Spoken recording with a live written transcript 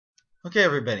Okay,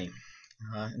 everybody.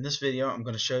 In this video, I'm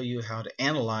going to show you how to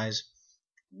analyze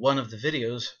one of the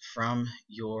videos from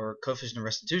your coefficient of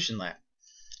restitution lab.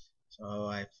 So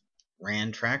I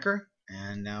ran tracker,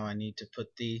 and now I need to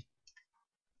put the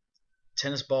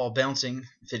tennis ball bouncing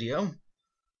video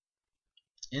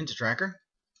into tracker.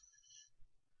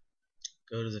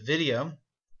 Go to the video,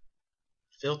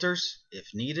 filters, if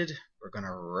needed. We're going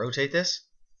to rotate this.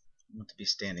 I want to be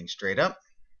standing straight up.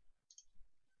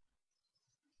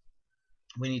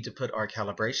 We need to put our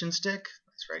calibration stick.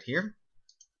 That's right here.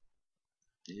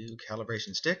 Do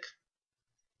calibration stick.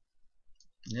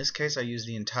 In this case, I use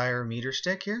the entire meter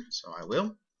stick here, so I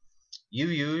will. You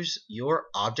use your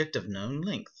object of known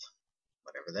length,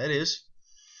 whatever that is.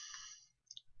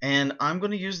 And I'm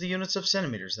going to use the units of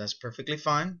centimeters. That's perfectly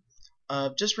fine.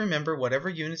 Just remember, whatever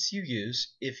units you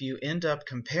use, if you end up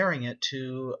comparing it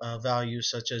to a value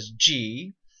such as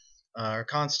G, or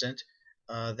constant,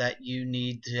 that you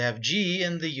need to have G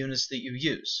in the units that you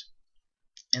use.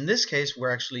 In this case,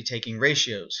 we're actually taking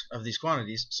ratios of these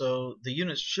quantities, so the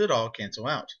units should all cancel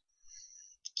out.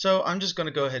 So I'm just going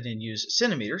to go ahead and use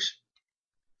centimeters,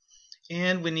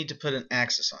 and we need to put an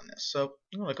axis on this. So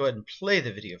I'm going to go ahead and play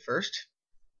the video first,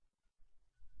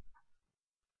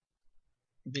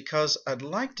 because I'd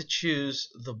like to choose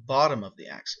the bottom of the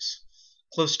axis,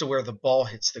 close to where the ball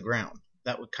hits the ground.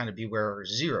 That would kind of be where our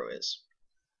 0 is.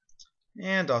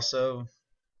 And also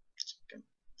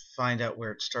find out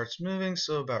where it starts moving,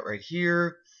 so about right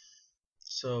here.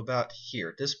 So about here,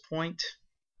 at this point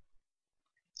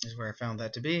is where I found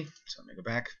that to be. So let me go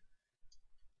back.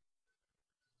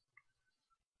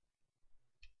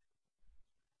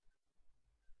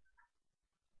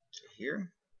 To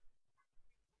here.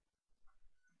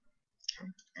 Okay.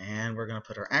 And we're going to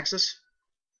put our axis.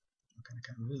 I'm going to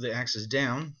kind of move the axis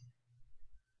down,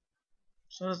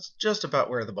 so it's just about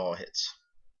where the ball hits.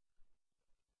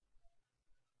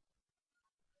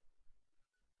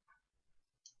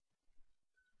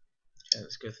 Okay,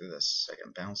 let's go through this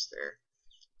second bounce there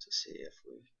to see if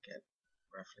we get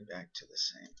roughly back to the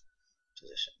same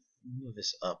position. Move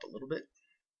this up a little bit,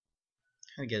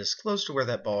 kind of get as close to where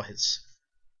that ball hits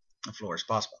the floor as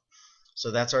possible.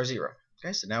 So that's our 0.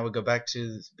 Okay, so now we go back to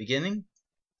the beginning,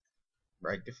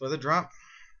 right before the drop,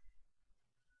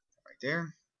 right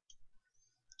there.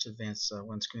 Let's advance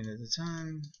one screen at a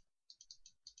time,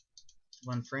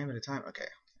 one frame at a time. Okay,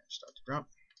 start to drop,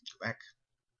 go back,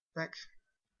 back,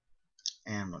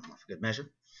 and one more for good measure.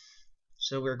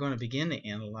 So we're going to begin to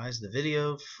analyze the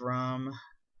video from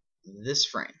this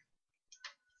frame.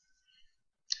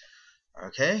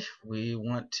 Okay, we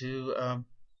want to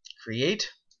create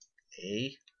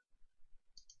a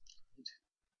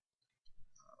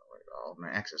oh, my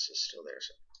axis is still there.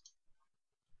 So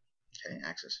okay,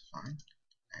 axis is fine.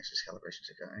 Axis calibration.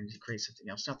 I need to create something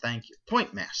else. No, thank you.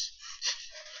 Point mass.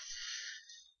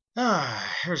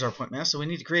 Here's our point mass. So we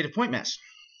need to create a point mass,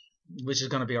 which is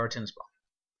going to be our tennis ball.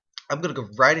 I'm going to go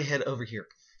right ahead over here.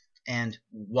 And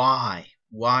why?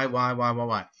 Why? I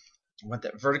want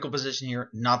that vertical position here,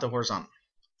 not the horizontal.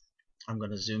 I'm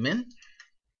going to zoom in.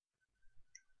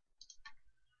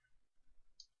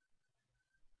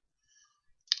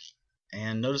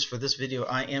 And notice for this video,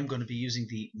 I am going to be using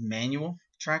the manual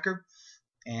tracker.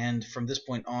 And from this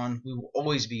point on, we will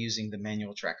always be using the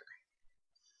manual tracker.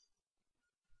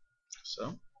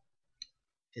 So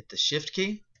hit the shift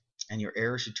key, and your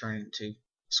arrow should turn into a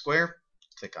square.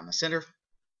 Click on the center.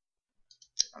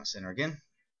 Click on the center again.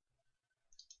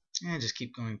 And just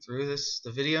keep going through the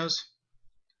videos.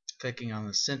 Clicking on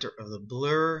the center of the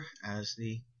blur as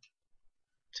the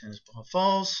tennis ball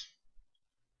falls.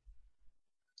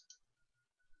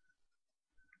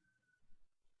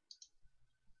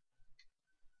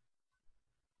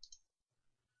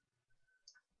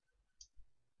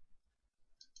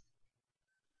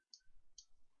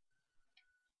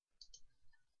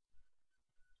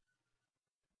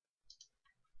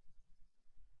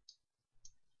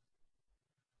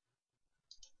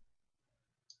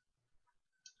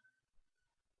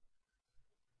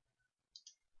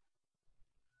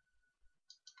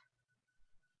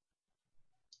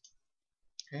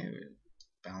 Okay,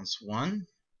 bounce 1.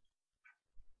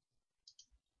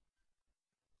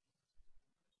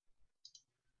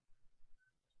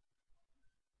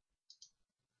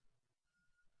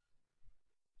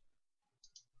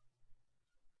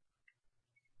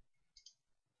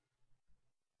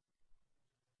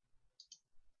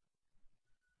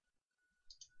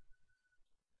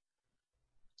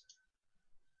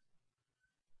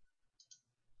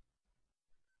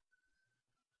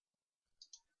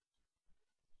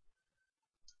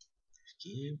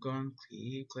 Keep going,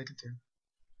 keep clicking through.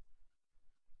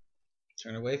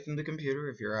 Turn away from the computer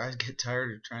if your eyes get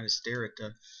tired of trying to stare at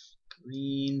the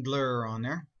green blur on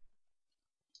there.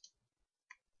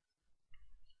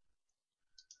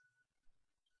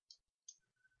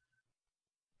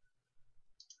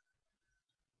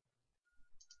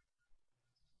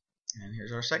 And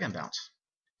here's our second bounce.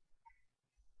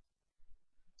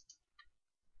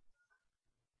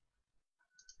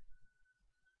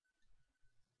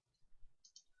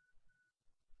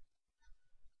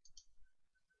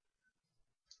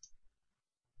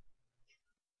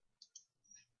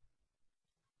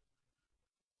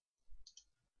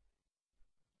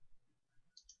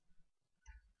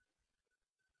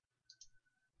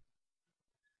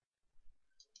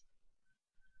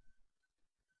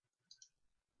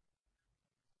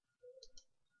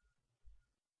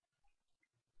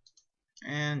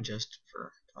 And just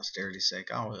for posterity's sake,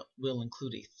 we'll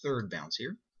include a third bounce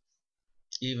here,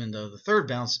 even though the third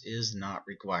bounce is not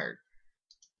required.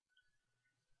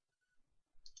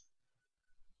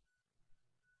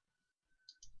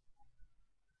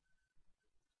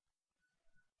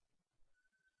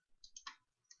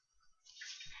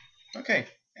 Okay,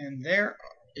 and there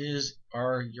is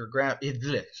your graph.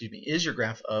 Is your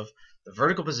graph of the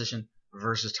vertical position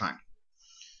versus time.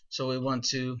 So we want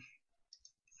to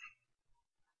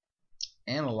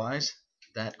analyze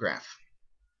that graph.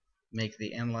 Make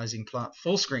the analyzing plot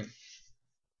full screen.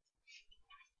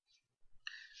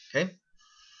 Okay.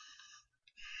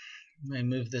 Let me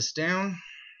move this down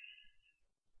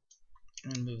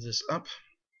and move this up,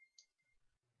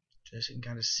 just so you can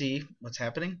kind of see what's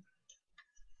happening.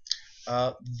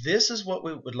 This is what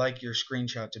we would like your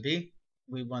screenshot to be.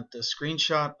 We want the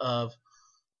screenshot of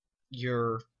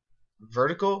your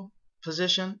vertical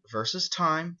position versus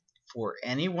time for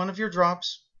any one of your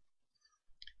drops.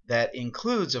 That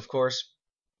includes, of course,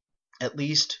 at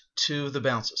least 2 of the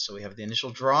bounces. So we have the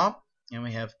initial drop and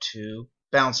we have 2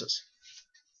 bounces.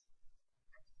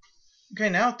 Okay,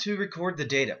 now to record the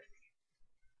data.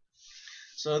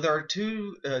 So there are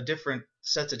 2 different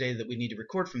sets of data that we need to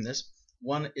record from this.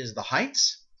 One is the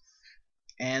heights,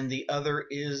 and the other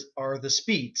are the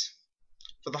speeds.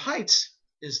 For the heights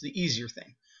is the easier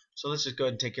thing. So let's just go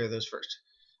ahead and take care of those first.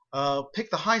 Pick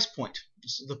the highest point.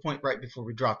 This is the point right before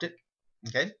we dropped it.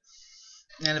 Okay.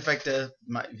 And in fact,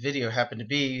 my video happened to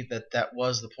be that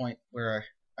was the point where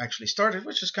I actually started,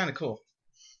 which is kind of cool.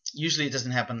 Usually it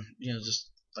doesn't happen, just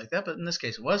like that, but in this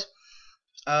case it was.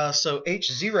 So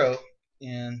H0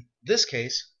 in this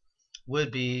case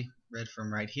would be read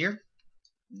from right here.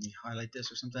 Let me highlight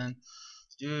this or something.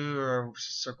 Do or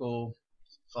circle,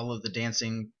 follow the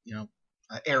dancing,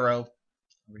 arrow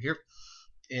over here.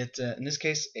 In this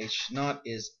case, H0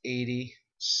 is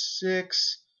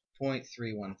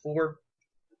 86.314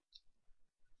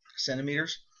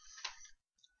 centimeters.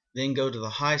 Then go to the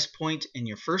highest point in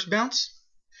your first bounce,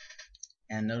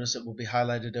 and notice it will be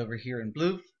highlighted over here in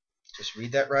blue. Just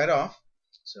read that right off.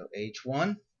 So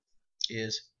H1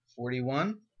 is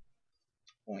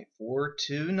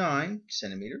 41.429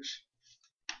 centimeters.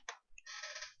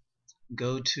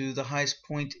 Go to the highest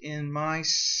point in my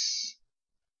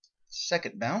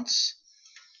second bounce.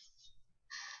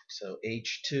 So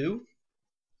H2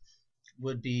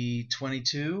 would be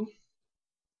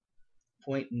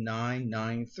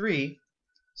 22.993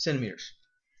 centimeters.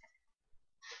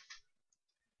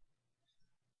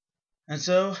 And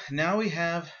so now we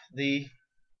have the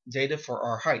data for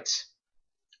our heights.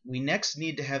 We next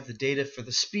need to have the data for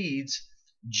the speeds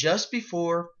just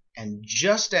before and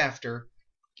just after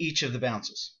each of the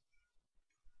bounces.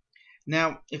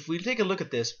 Now, if we take a look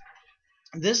at this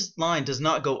line does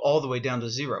not go all the way down to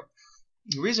 0.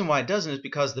 The reason why it doesn't is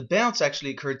because the bounce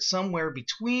actually occurred somewhere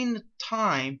between the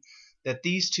time that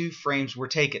these 2 frames were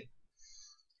taken.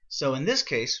 So in this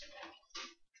case,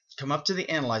 come up to the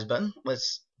Analyze button.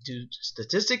 Let's do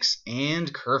Statistics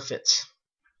and Curve Fits.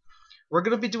 We're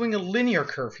going to be doing a linear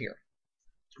curve here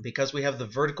because we have the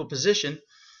vertical position,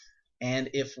 and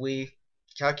if we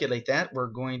calculate that, we're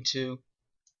going to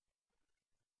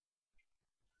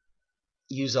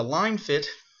use a line fit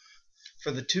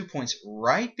for the 2 points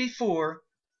right before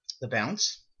the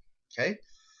bounce, okay?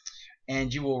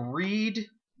 And you will read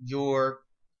your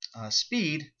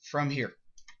speed from here.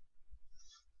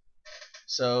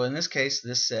 So in this case,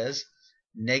 this says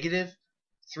negative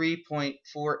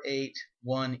 3.481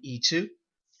 E2.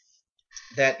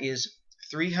 That is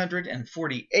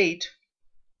 348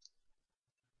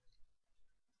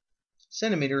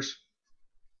 centimeters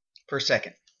per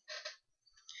second.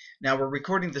 Now we're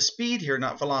recording the speed here,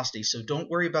 not velocity, so don't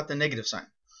worry about the negative sign.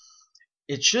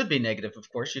 It should be negative, of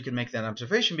course. You can make that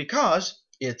observation because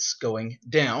it's going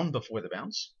down before the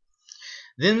bounce.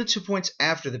 Then the 2 points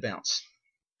after the bounce.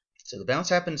 So the bounce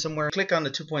happened somewhere. Click on the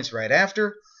 2 points right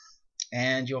after,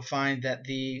 and you'll find that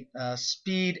the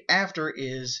speed after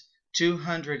is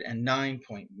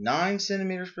 209.9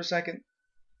 centimeters per second.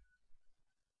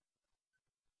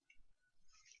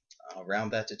 I'll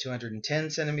round that to 210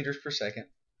 centimeters per second.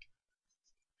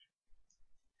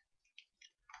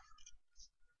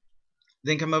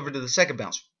 Then come over to the second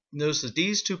bounce. Notice that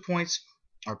these 2 points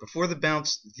are before the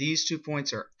bounce. These 2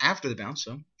 points are after the bounce.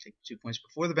 So take 2 points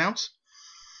before the bounce.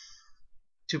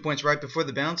 2 points right before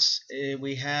the bounce.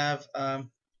 We have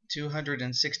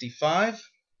 265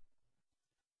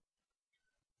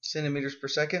 centimeters per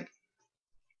second.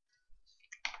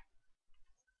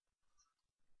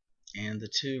 And the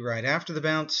 2 right after the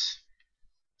bounce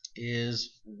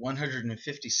is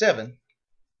 157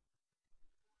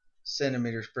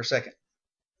 centimeters per second.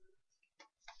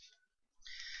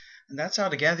 And that's how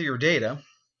to gather your data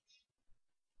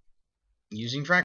using fractions.